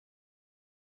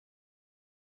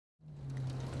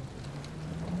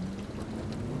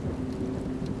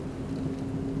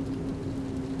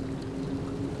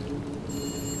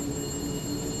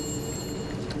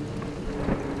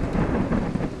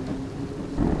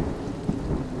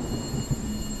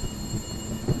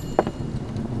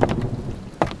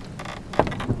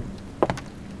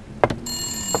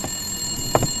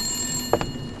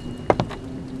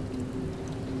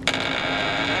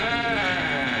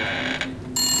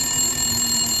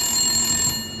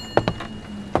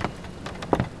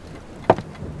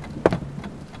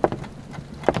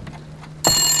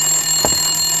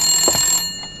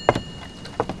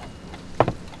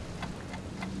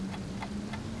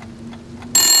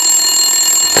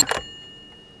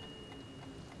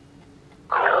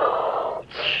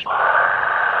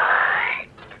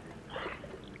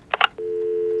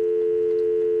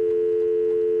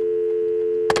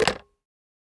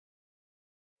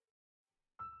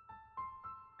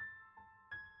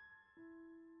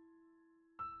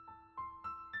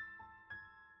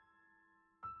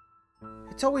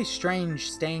It's always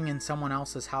strange staying in someone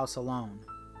else's house alone.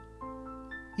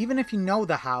 Even if you know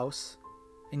the house,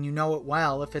 and you know it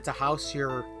well, if it's a house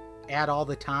you're at all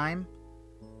the time,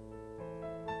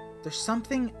 there's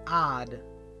something odd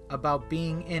about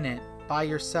being in it by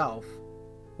yourself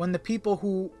when the people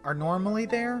who are normally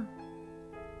there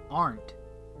aren't.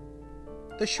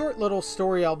 The short little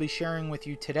story I'll be sharing with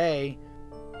you today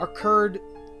occurred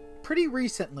pretty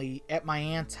recently at my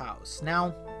aunt's house.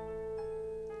 Now,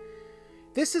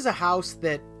 this is a house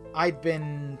that I've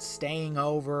been staying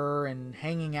over and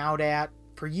hanging out at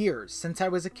for years, since I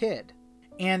was a kid.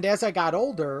 And as I got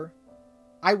older,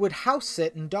 I would house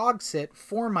sit and dog sit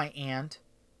for my aunt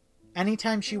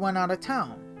anytime she went out of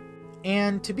town.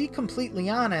 And to be completely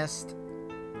honest,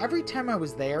 every time I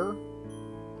was there,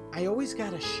 I always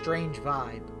got a strange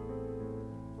vibe.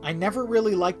 I never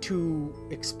really liked to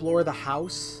explore the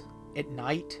house at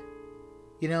night.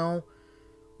 You know,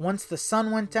 once the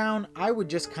sun went down, I would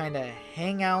just kind of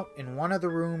hang out in one of the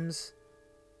rooms,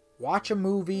 watch a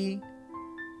movie,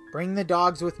 bring the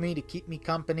dogs with me to keep me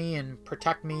company and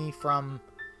protect me from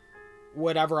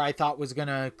whatever I thought was going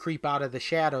to creep out of the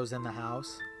shadows in the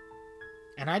house.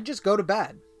 And I'd just go to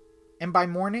bed. And by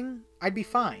morning, I'd be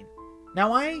fine.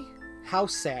 Now, I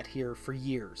house sat here for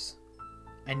years.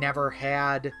 I never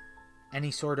had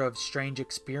any sort of strange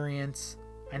experience.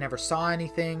 I never saw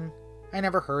anything. I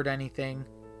never heard anything.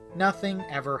 Nothing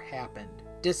ever happened,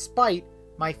 despite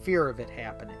my fear of it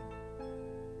happening.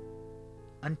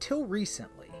 Until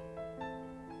recently.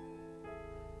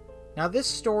 Now, this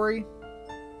story,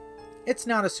 it's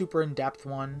not a super in-depth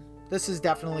one. This is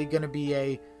definitely going to be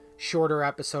a shorter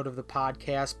episode of the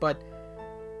podcast, but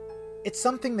it's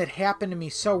something that happened to me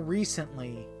so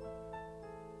recently,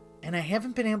 and I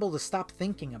haven't been able to stop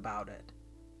thinking about it.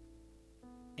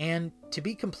 And to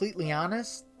be completely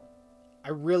honest, I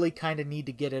really kind of need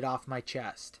to get it off my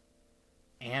chest.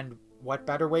 And what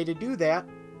better way to do that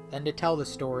than to tell the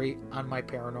story on my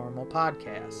paranormal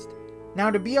podcast? Now,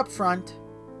 to be upfront,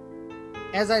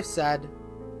 as I've said,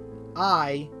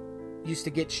 I used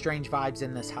to get strange vibes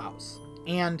in this house.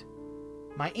 And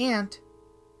my aunt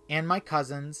and my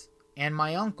cousins and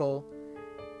my uncle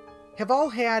have all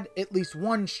had at least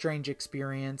one strange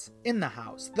experience in the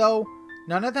house. Though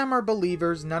none of them are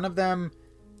believers, none of them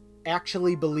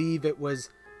actually believe it was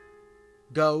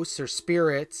ghosts or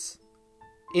spirits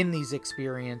in these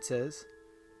experiences.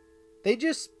 They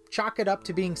just chalk it up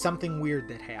to being something weird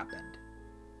that happened.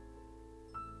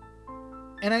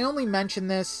 And I only mention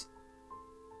this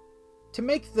to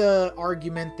make the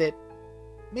argument that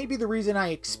maybe the reason I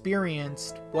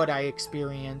experienced what I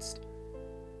experienced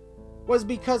was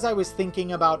because I was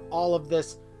thinking about all of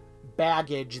this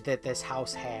baggage that this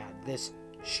house had, this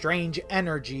strange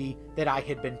energy that I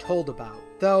had been told about.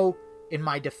 Though, in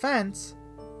my defense,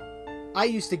 I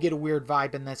used to get a weird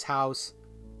vibe in this house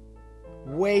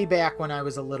way back when I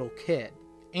was a little kid.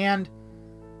 And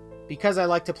because I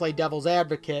like to play devil's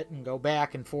advocate and go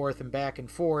back and forth,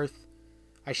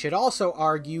 I should also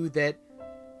argue that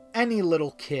any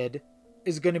little kid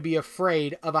is going to be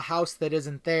afraid of a house that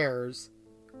isn't theirs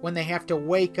when they have to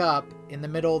wake up in the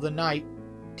middle of the night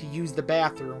to use the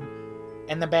bathroom,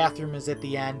 and the bathroom is at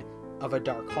the end of a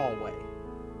dark hallway.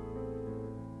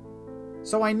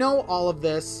 So I know all of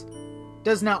this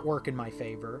does not work in my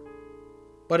favor,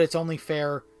 but it's only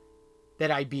fair that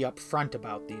I be upfront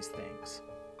about these things.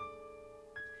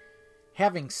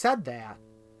 Having said that,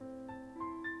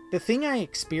 the thing I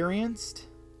experienced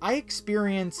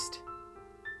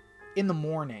in the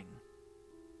morning.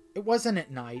 It wasn't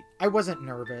at night. I wasn't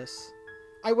nervous.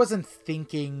 I wasn't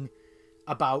thinking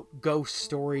about ghost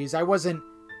stories. I wasn't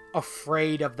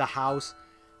afraid of the house.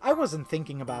 I wasn't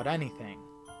thinking about anything.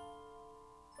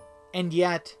 And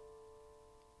yet,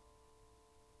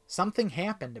 something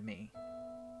happened to me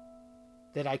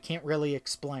that I can't really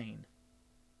explain.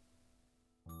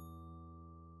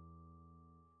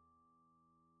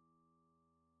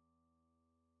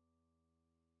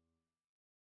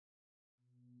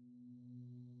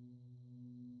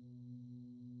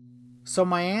 So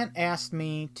my aunt asked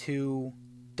me to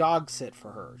dog sit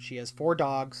for her. She has 4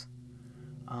 dogs.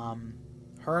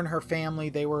 Her and her family,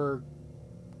 they were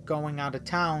going out of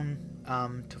town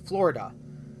to Florida.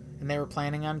 And they were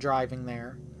planning on driving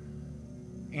there.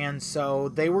 And so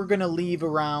they were going to leave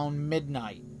around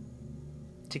midnight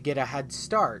to get a head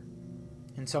start.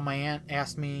 And so my aunt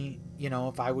asked me,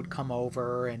 if I would come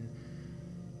over and,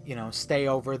 stay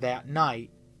over that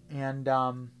night. And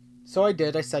so I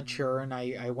did. I said sure. And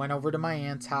I went over to my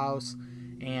aunt's house.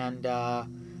 And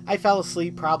I fell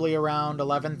asleep probably around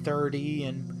 11:30.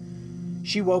 And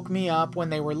she woke me up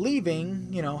when they were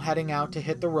leaving, heading out to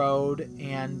hit the road.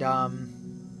 And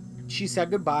she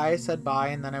said goodbye, I said bye,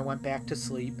 and then I went back to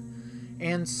sleep.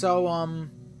 And so,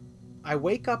 I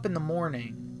wake up in the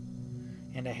morning,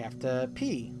 and I have to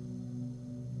pee.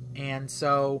 And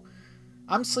so,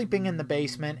 I'm sleeping in the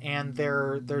basement, and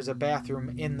there's a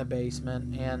bathroom in the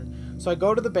basement. And so I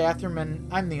go to the bathroom,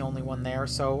 and I'm the only one there,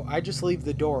 so I just leave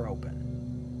the door open.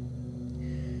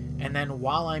 And then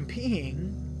while I'm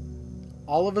peeing,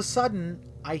 all of a sudden,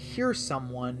 I hear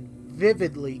someone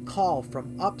vividly call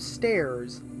from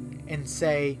upstairs and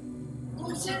say,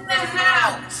 "Who's in the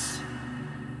house?"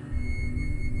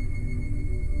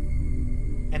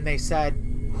 And they said,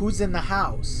 "Who's in the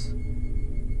house?"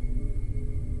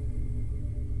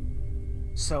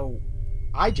 So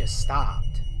I just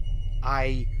stopped.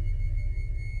 I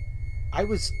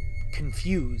was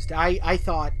confused. I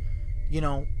thought,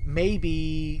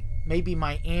 maybe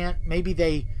my aunt, maybe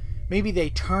they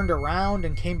turned around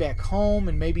and came back home,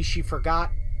 and maybe she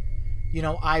forgot,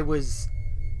 I was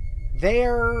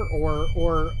there,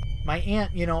 or my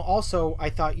aunt, also I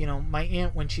thought, my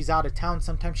aunt, when she's out of town,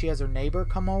 sometimes she has her neighbor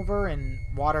come over and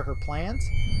water her plants.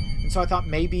 And so I thought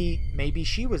maybe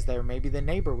she was there, maybe the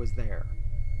neighbor was there.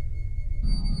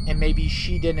 And maybe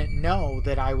she didn't know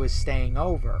that I was staying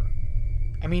over.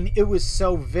 I mean, it was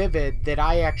so vivid that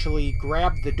I actually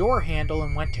grabbed the door handle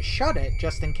and went to shut it,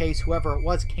 just in case whoever it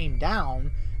was came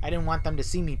down. I didn't want them to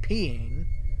see me peeing.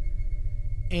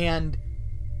 And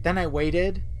then I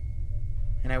waited,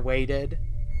 and I waited,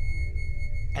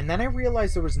 and then I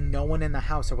realized there was no one in the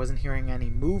house. I wasn't hearing any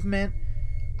movement.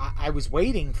 I was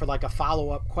waiting for like a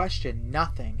follow-up question,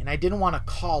 nothing. And I didn't want to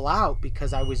call out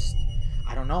because I was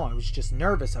just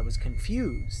nervous. I was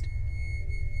confused.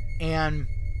 And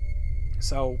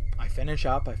so I finish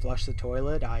up, I flush the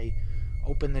toilet, I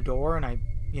open the door, and I,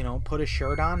 put a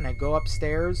shirt on, and I go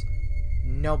upstairs.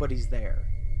 Nobody's there.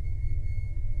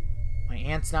 My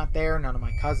aunt's not there, none of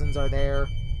my cousins are there,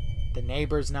 the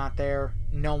neighbor's not there,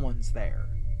 no one's there.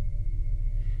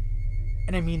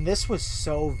 And I mean, this was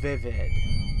so vivid.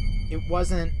 It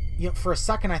wasn't, for a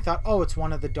second I thought, oh, it's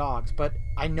one of the dogs, but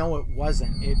I know it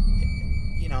wasn't.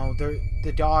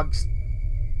 The dogs,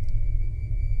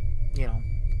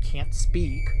 can't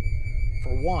speak,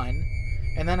 for one.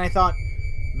 And then I thought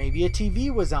maybe a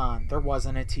TV was on. There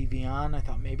wasn't a TV on. I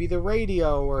thought maybe the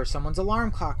radio or someone's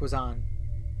alarm clock was on.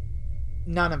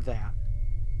 None of that.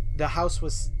 The house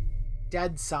was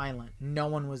dead silent. No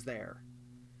one was there.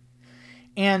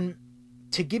 And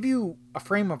to give you a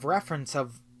frame of reference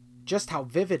of just how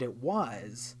vivid it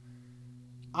was,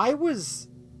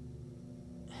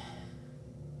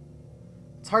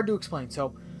 it's hard to explain.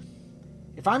 So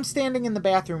if I'm standing in the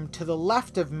bathroom, to the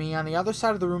left of me on the other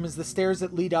side of the room is the stairs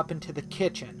that lead up into the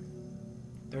kitchen.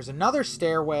 There's another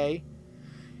stairway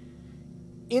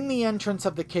in the entrance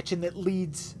of the kitchen that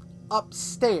leads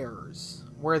upstairs,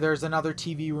 where there's another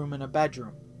TV room and a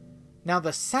bedroom. Now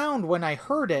the sound, when I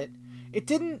heard it,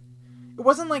 it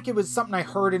wasn't like it was something I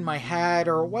heard in my head,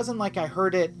 or it wasn't like I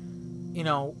heard it,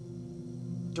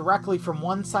 directly from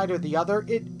one side or the other.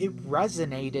 It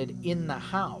resonated in the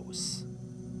house.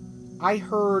 I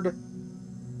heard,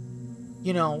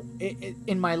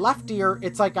 in my left ear,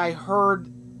 it's like I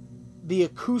heard the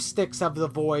acoustics of the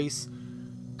voice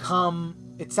come.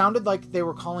 It sounded like they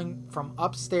were calling from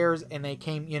upstairs, and they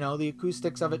came, the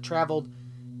acoustics of it traveled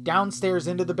downstairs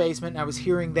into the basement, and I was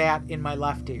hearing that in my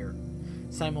left ear.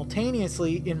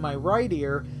 Simultaneously, in my right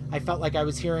ear, I felt like I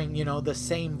was hearing, the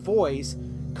same voice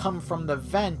come from the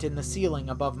vent in the ceiling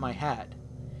above my head.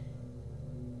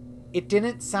 It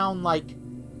didn't sound like,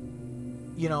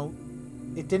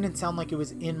 it didn't sound like it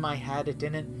was in my head. It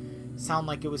didn't sound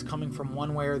like it was coming from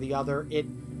one way or the other. It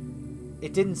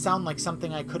didn't sound like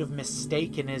something I could have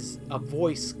mistaken as a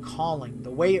voice calling. The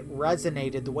way it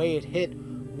resonated, the way it hit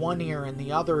one ear and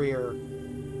the other ear,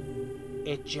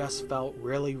 it just felt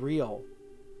really real.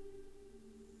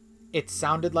 It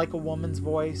sounded like a woman's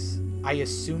voice. I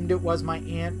assumed it was my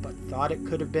aunt, but thought it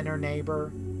could have been her neighbor.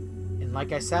 And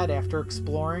like I said, after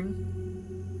exploring,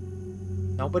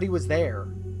 nobody was there.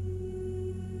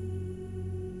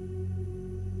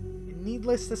 And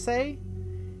needless to say,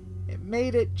 it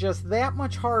made it just that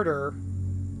much harder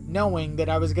knowing that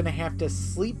I was going to have to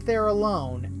sleep there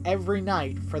alone every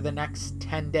night for the next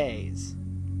 10 days.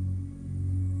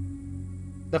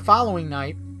 The following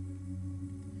night,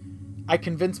 I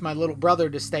convinced my little brother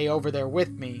to stay over there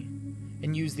with me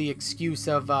and use the excuse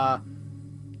of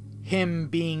him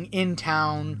being in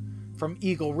town from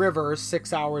Eagle River,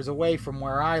 6 hours away from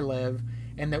where I live,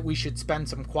 and that we should spend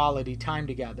some quality time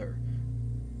together.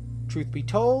 Truth be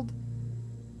told,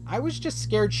 I was just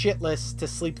scared shitless to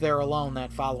sleep there alone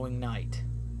that following night.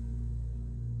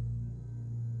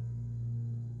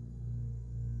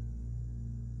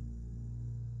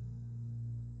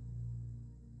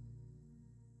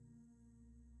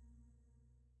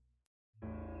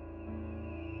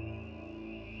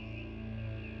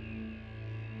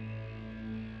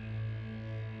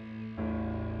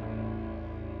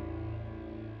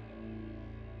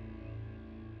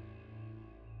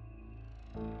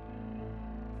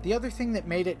 The other thing that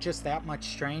made it just that much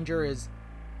stranger is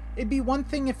it'd be one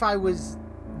thing if I was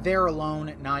there alone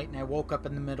at night and I woke up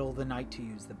in the middle of the night to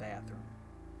use the bathroom.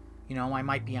 You know, I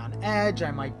might be on edge,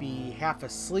 I might be half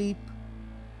asleep,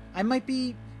 I might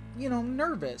be,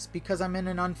 nervous because I'm in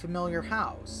an unfamiliar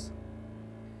house.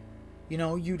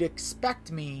 You'd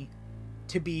expect me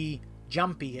to be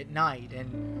jumpy at night,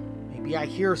 and maybe I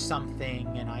hear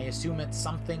something and I assume it's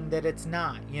something that it's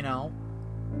not,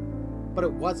 But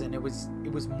it wasn't. It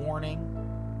was morning.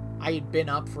 I had been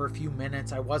up for a few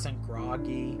minutes. I wasn't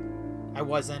groggy. I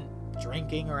wasn't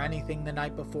drinking or anything the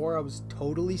night before. I was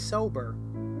totally sober.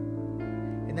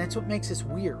 And that's what makes this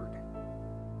weird.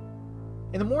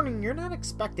 In the morning, you're not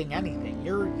expecting anything.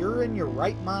 You're in your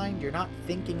right mind. You're not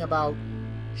thinking about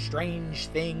strange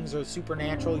things or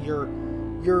supernatural. You're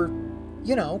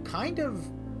kind of...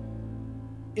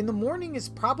 In the morning is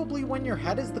probably when your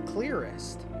head is the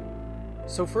clearest.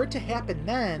 So for it to happen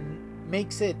then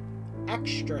makes it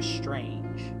extra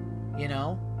strange,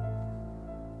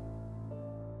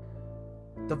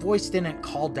 The voice didn't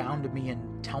call down to me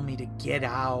and tell me to get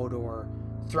out or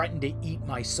threaten to eat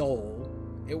my soul.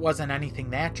 It wasn't anything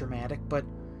that dramatic, but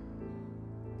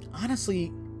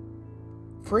honestly,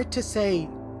 for it to say,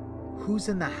 "Who's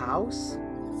in the house?"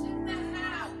 Who's in the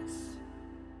house?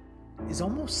 Is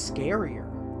almost scarier.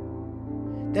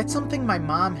 That's something my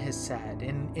mom has said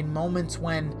in moments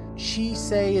when she,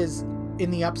 say, is in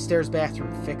the upstairs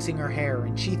bathroom fixing her hair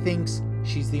and she thinks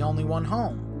she's the only one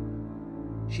home.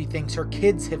 She thinks her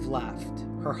kids have left.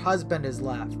 Her husband has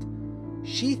left.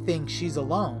 She thinks she's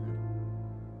alone.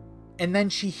 And then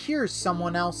she hears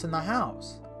someone else in the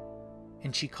house.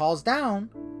 And she calls down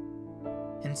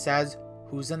and says,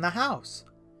 "Who's in the house?"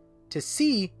 to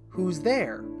see who's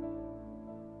there.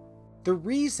 The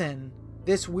reason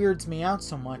this weirds me out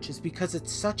so much is because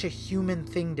it's such a human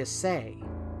thing to say.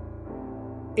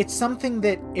 It's something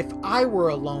that if I were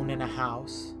alone in a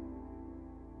house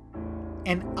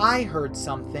and I heard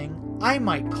something, I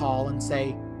might call and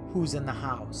say, "Who's in the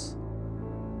house?"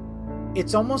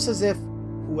 It's almost as if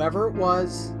whoever it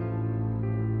was,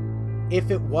 if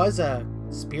it was a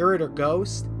spirit or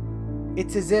ghost,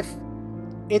 it's as if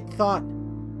it thought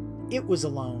it was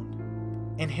alone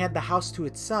and had the house to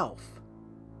itself.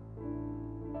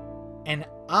 And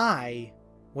I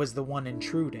was the one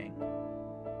intruding.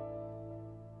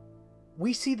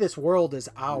 We see this world as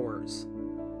ours.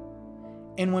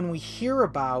 And when we hear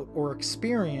about or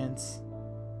experience,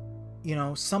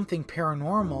 something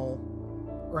paranormal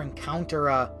or encounter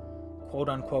a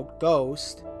quote-unquote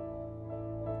ghost,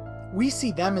 we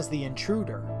see them as the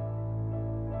intruder.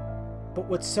 But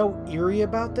what's so eerie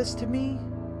about this to me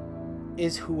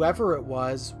is whoever it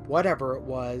was, whatever it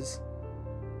was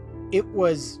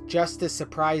just as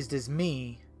surprised as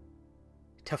me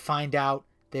to find out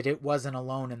that it wasn't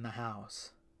alone in the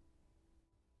house.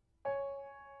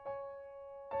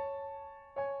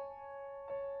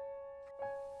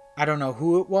 I don't know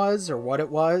who it was or what it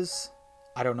was.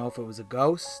 I don't know if it was a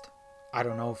ghost. I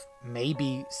don't know if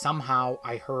maybe somehow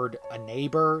I heard a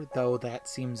neighbor, though that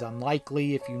seems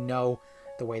unlikely if you know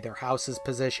the way their house is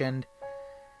positioned.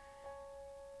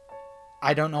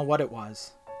 I don't know what it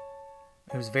was.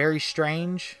 It was very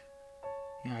strange.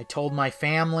 I told my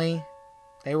family.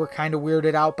 They were kind of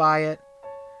weirded out by it.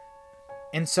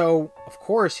 And so, of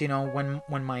course, when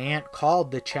my aunt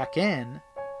called to check in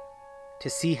to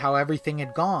see how everything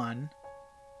had gone,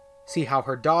 see how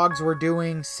her dogs were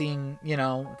doing, seeing,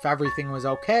 if everything was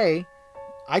okay,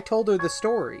 I told her the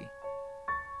story.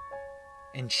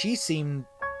 And she seemed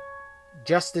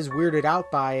just as weirded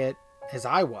out by it as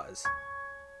I was.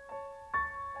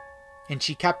 And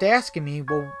she kept asking me,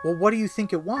 well, what do you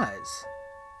think it was?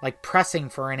 Like pressing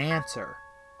for an answer.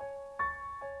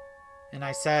 And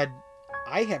I said,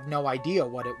 I have no idea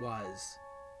what it was,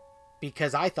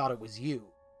 because I thought it was you.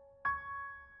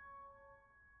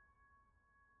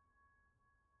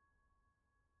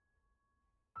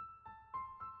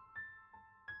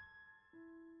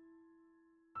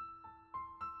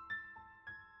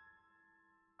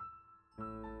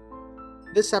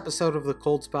 This episode of The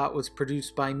Cold Spot was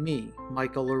produced by me,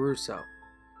 Michael LaRusso.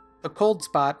 The Cold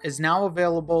Spot is now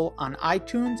available on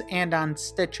iTunes and on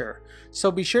Stitcher, so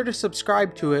be sure to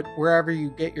subscribe to it wherever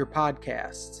you get your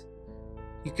podcasts.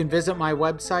 You can visit my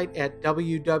website at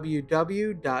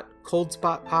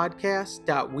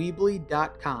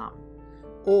www.coldspotpodcast.weebly.com,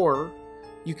 or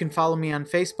you can follow me on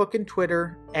Facebook and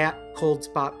Twitter at Cold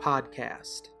Spot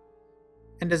Podcast.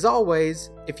 And as always,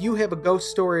 if you have a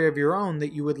ghost story of your own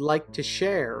that you would like to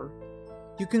share,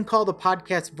 you can call the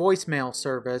podcast voicemail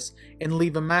service and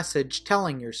leave a message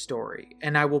telling your story,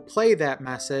 and I will play that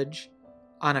message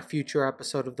on a future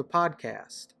episode of the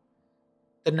podcast.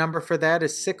 The number for that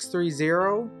is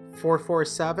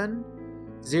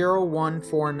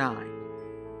 630-447-0149.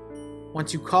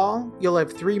 Once you call, you'll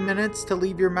have 3 minutes to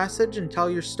leave your message and tell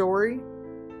your story,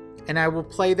 and I will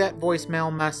play that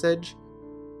voicemail message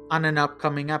on an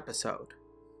upcoming episode.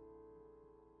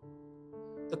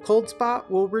 The Cold Spot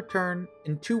will return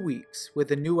in 2 weeks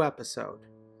with a new episode.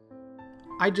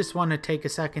 I just want to take a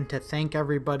second to thank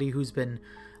everybody who's been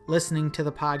listening to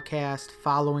the podcast,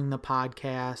 following the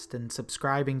podcast, and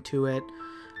subscribing to it.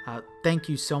 Thank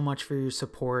you so much for your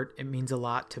support. It means a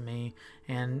lot to me,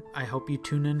 and I hope you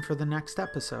tune in for the next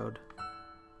episode.